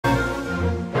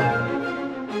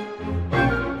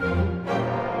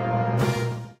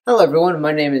Hello everyone,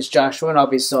 my name is Joshua and I'll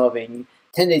be solving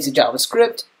 10 days of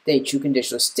JavaScript, day 2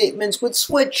 conditional statements with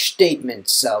switch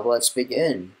statements. So let's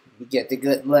begin. We get the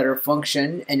getLetter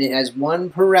function and it has one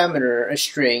parameter, a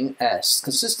string s,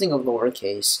 consisting of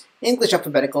lowercase English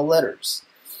alphabetical letters.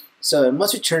 So it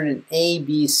must return an A,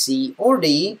 B, C, or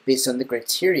D based on the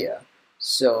criteria.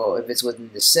 So if it's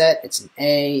within the set, it's an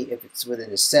A. If it's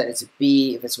within the set, it's a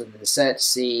B. If it's within the set,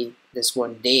 C. This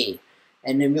one, D.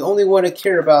 And then we only want to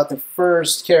care about the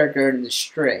first character in the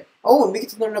string. Oh, and we get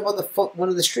to learn about one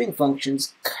of the string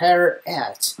functions, @,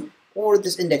 or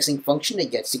this indexing function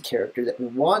that gets the character that we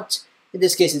want. In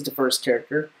this case, it's the first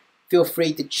character. Feel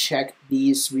free to check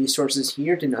these resources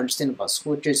here to understand about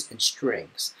switches and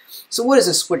strings. So what is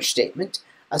a switch statement?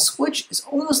 A switch is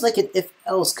almost like an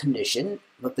if-else condition.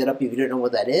 Look that up if you don't know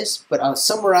what that is. But I'll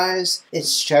summarize. It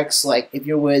checks like if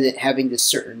you're with it having this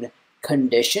certain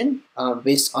condition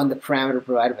based on the parameter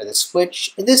provided by the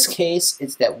switch. In this case,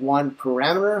 it's that one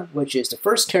parameter, which is the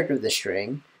first character of the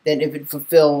string. Then if it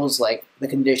fulfills like the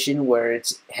condition where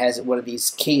it has one of these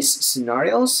case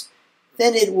scenarios,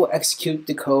 then it will execute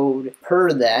the code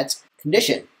per that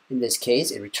condition. In this case,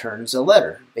 it returns a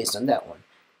letter based on that one.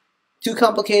 Too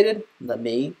complicated? Let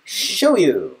me show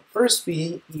you. First,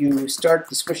 you start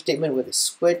the switch statement with a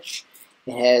switch.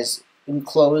 It has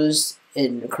enclosed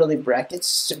in curly brackets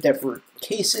separate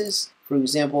cases. For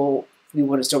example, we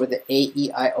want to start with the A,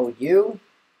 E, I, O, U.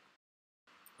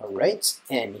 Alright,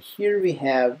 and here we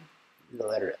have the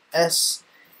letter S.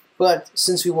 But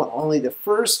since we want only the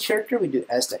first character, we do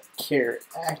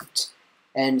s.char_act.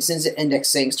 And since the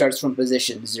indexing starts from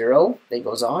position 0, then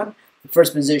goes on, the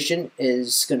first position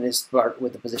is going to start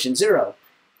with the position 0.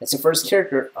 That's the first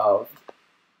character of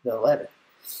the letter.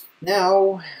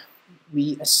 Now,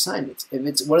 we assign it. If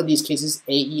it's one of these cases,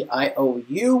 A, E, I, O,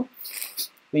 U,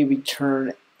 we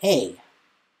return A.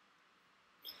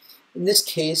 In this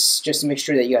case, just to make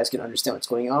sure that you guys can understand what's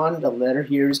going on, the letter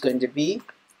here is going to be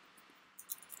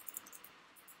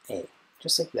A,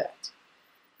 just like that.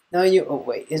 Now oh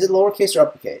wait, is it lowercase or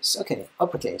uppercase? Okay,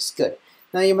 uppercase, good.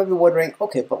 Now you might be wondering,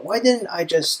 okay, but why didn't I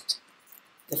just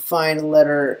define a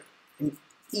letter in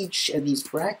each of these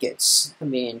brackets? I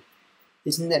mean,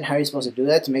 isn't that how you're supposed to do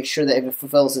that? To make sure that if it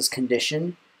fulfills this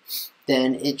condition,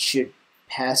 then it should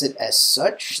pass it as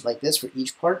such, like this for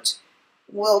each part?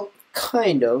 Well,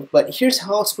 kind of, but here's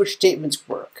how switch statements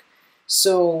work.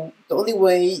 So the only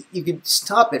way you can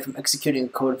stop it from executing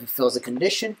code if it fulfills a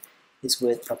condition is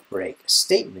with a break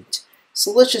statement.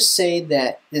 So let's just say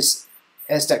that this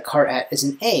s.char_at is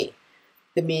an A.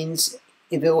 That means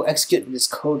if it will execute this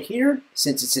code here,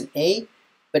 since it's an A,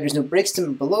 but there's no break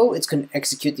statement below, it's going to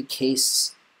execute the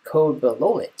case code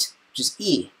below it, which is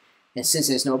E. And since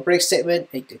there's no break statement,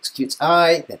 it executes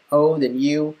I, then O, then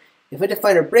U. If I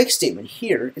define a break statement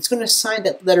here, it's going to assign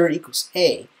that letter equals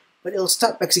A, but it'll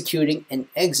stop executing and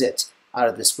exit out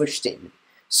of the switch statement.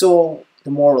 So the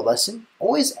moral lesson,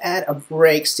 always add a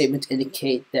break statement to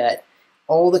indicate that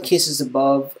all the cases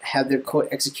above have their code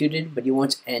executed, but you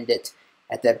want to end it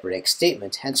at that break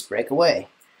statement, hence breakaway.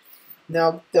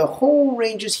 Now, the whole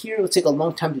ranges here will take a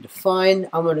long time to define.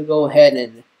 I'm going to go ahead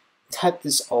and type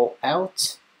this all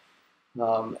out.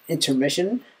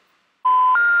 Intermission.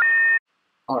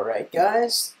 Alright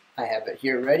guys, I have it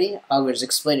here ready. I'm going to just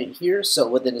explain it here. So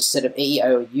within a set of A, E, I,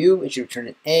 O, U, it should return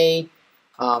an A.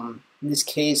 In this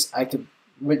case,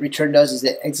 what return does is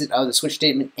that exit out of the switch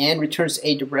statement and returns to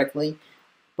A directly.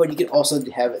 But you can also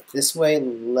have it this way.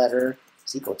 Letter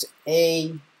is equal to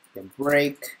A, then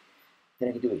break. Then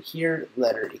I can do it here,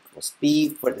 letter equals B.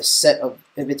 For the set of,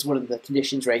 if it's one of the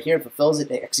conditions right here, it fulfills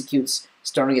it, it executes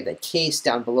starting at that case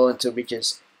down below until it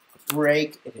reaches a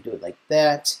break. I can do it like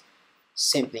that.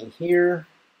 Same thing here.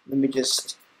 I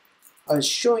was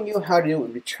showing you how to do it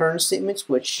with return statements,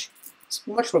 which is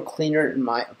much more cleaner in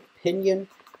my opinion,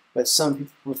 but some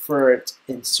people prefer it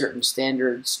in certain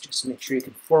standards. Just make sure you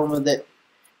conform with it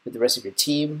with the rest of your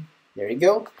team. There you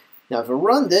go. Now if I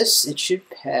run this, it should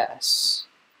pass.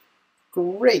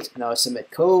 Great, now I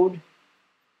submit code.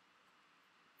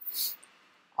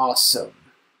 Awesome.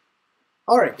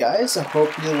 Alright guys, I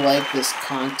hope you like this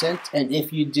content, and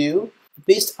if you do,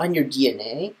 based on your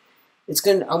DNA,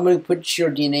 I'm going to put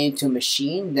your DNA into a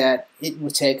machine that it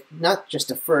will take not just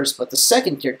the first, but the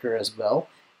second character as well,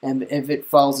 and if it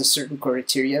follows a certain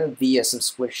criteria via some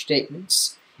switch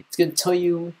statements, it's going to tell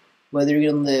you whether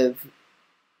you're going to live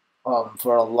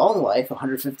for a long life,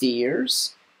 150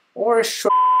 years, or a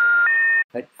short.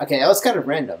 Okay, that was kind of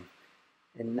random,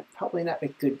 and probably not a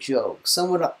good joke.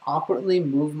 Someone awkwardly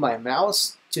moved my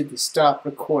mouse to the stop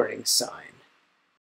recording sign.